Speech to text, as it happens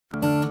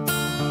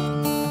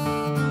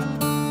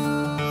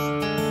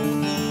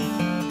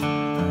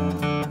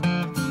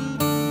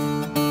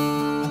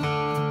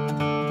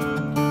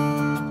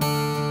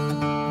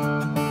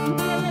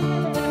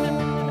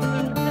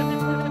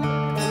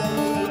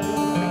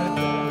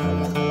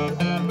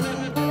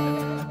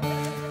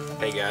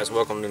guys,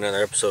 welcome to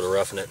another episode of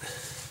Ruf'n It.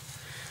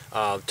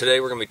 Today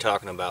we're going to be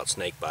talking about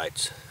snake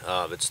bites.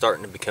 It's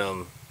starting to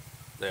become,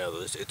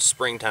 it's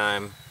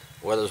springtime,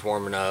 weather's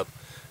warming up,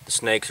 the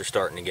snakes are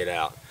starting to get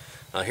out.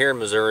 Here in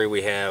Missouri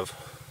we have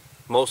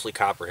mostly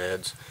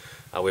copperheads,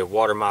 we have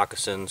water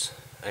moccasins,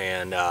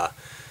 and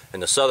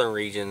in the southern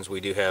regions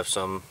we do have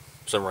some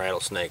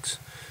rattlesnakes.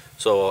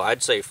 So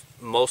I'd say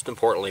most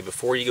importantly,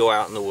 before you go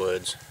out in the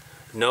woods,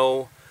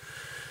 know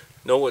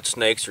what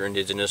snakes are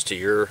indigenous to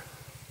your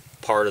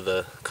part of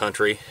the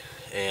country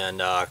and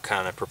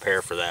kind of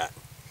prepare for that.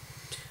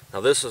 Now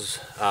this is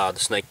the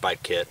snake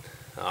bite kit.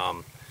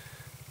 I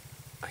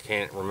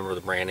can't remember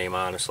the brand name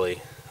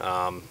honestly.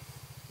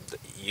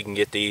 You can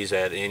get these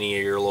at any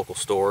of your local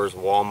stores,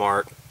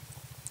 Walmart.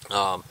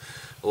 A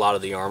lot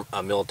of the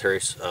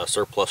military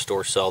surplus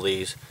stores sell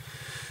these,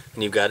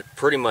 and you've got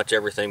pretty much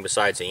everything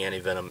besides the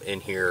anti-venom in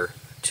here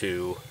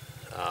to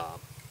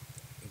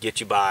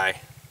get you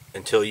by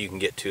until you can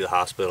get to the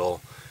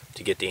hospital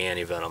to get the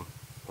anti-venom.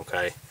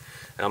 Okay,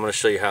 and I'm going to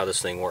show you how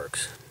this thing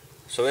works.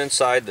 So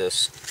inside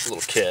this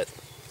little kit,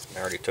 I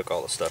already took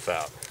all the stuff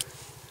out.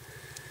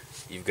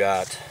 You've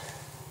got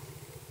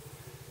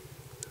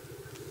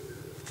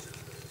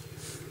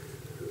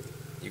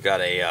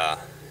a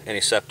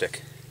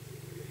antiseptic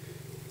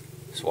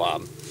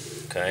swab.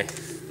 Okay,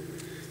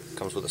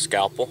 comes with a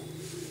scalpel.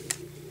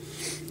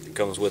 It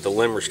comes with a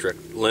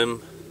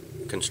limb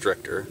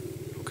constrictor.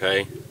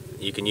 Okay,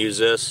 you can use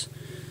this.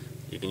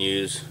 You can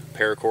use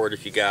paracord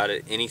if you got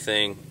it,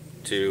 anything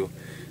to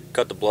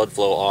cut the blood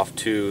flow off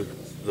to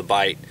the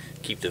bite,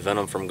 keep the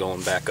venom from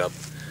going back up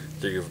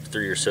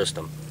through your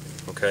system.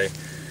 Okay,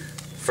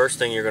 first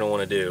thing you're going to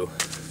want to do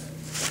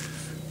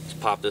is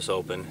pop this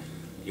open.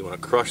 You want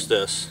to crush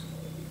this,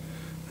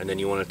 and then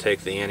you want to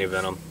take the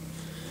anti-venom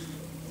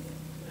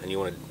and you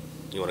want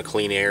to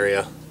clean the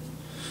area.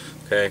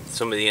 Okay,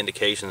 some of the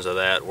indications of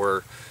that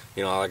were,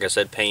 like I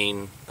said,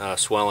 pain,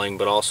 swelling,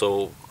 but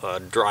also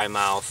dry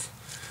mouth.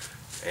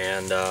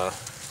 And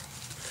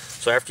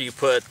so after you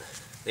put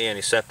the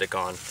antiseptic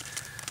on,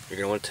 you're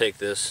going to want to take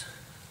this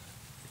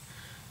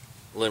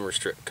limb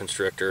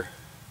constrictor,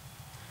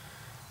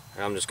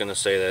 and I'm just going to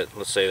say that,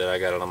 let's say that I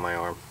got it on my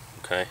arm.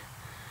 Okay,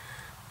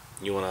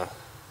 you want to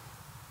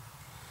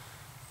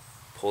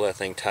pull that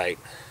thing tight.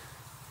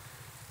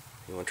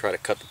 You want to try to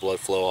cut the blood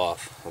flow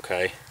off.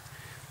 Okay,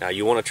 now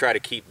you want to try to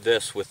keep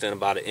this within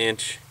about an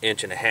inch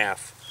and a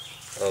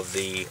half of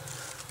the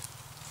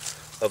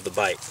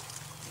bite.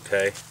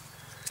 Okay,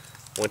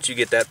 once you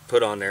get that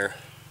put on there,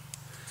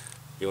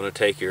 you want to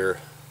take your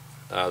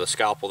the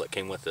scalpel that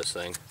came with this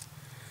thing,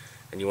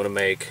 and you want to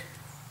make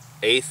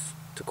 1/8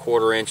 to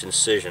 1/4 inch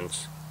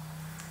incisions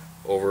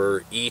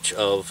over each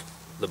of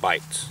the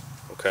bites.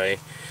 Okay,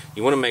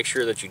 you want to make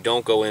sure that you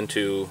don't go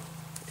into,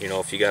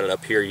 if you got it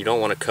up here, you don't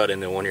want to cut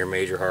into one of your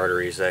major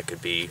arteries. That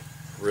could be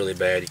really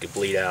bad. You could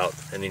bleed out,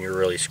 and then you're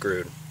really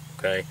screwed.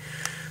 Okay,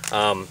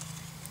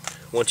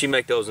 once you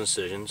make those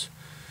incisions,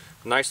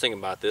 the nice thing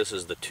about this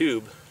is the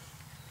tube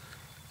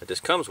that this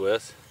comes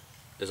with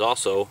is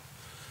also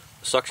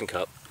a suction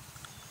cup,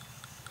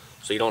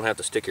 so you don't have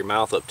to stick your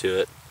mouth up to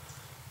it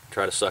and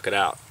try to suck it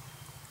out.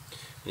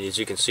 And as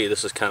you can see,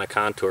 this is kind of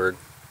contoured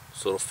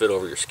so it'll fit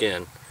over your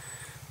skin.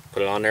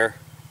 Put it on there,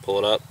 pull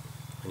it up,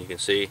 and you can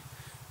see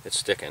it's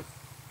sticking.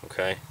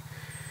 Okay,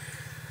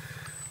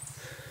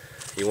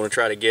 you want to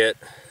try to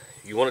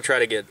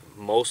get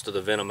most of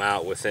the venom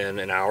out within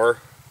an hour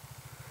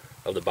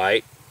of the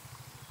bite.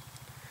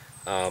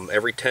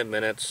 Every 10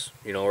 minutes,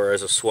 or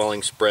as the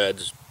swelling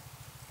spreads,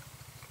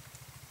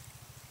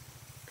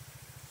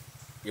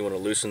 you want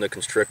to loosen the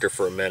constrictor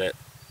for a minute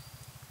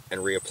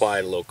and reapply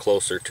it a little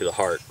closer to the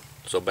heart.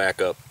 So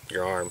back up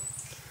your arm,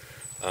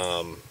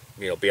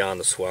 beyond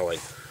the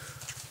swelling.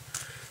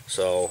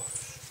 So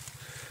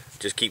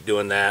just keep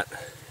doing that,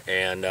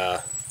 and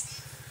that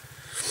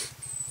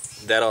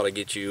ought to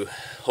get you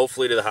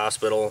hopefully to the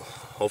hospital.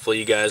 Hopefully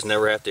you guys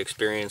never have to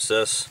experience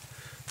this.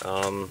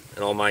 In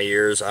all my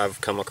years, I've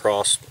come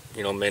across,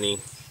 many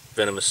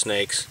venomous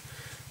snakes,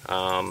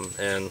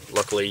 and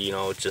luckily,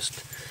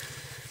 just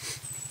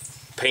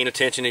paying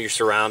attention to your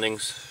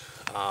surroundings,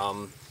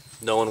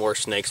 knowing where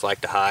snakes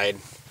like to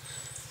hide,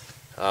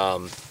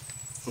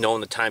 knowing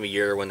the time of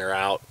year when they're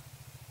out,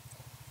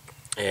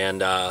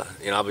 and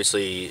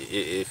obviously,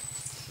 if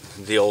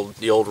the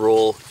old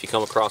rule, if you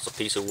come across a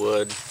piece of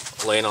wood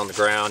laying on the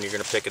ground, you're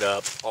going to pick it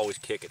up. Always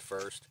kick it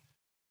first.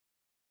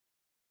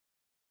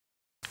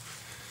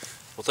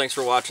 Well, thanks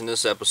for watching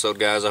this episode,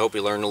 guys. I hope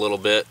you learned a little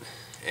bit,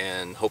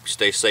 and hope you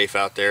stay safe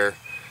out there.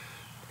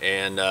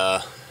 And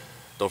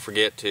don't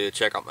forget to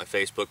check out my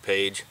Facebook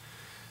page.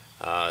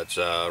 It's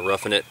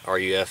Ruf'n It,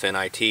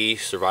 RUFNIT,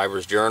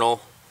 Survivor's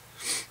Journal.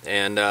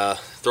 And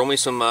throw me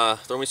some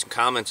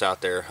comments out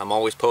there. I'm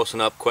always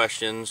posting up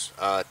questions,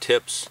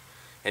 tips,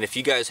 and if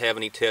you guys have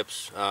any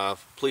tips,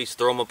 please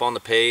throw them up on the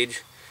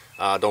page.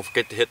 Don't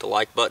forget to hit the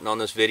like button on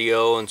this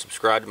video and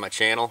subscribe to my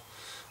channel.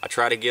 I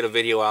try to get a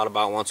video out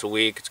about once a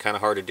week. It's kind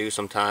of hard to do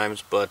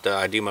sometimes, but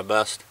I do my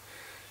best.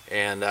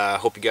 And I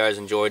hope you guys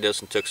enjoyed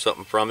this and took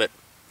something from it.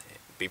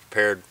 Be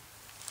prepared.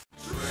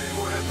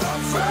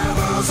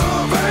 Feathers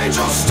of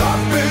angels stuck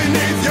beneath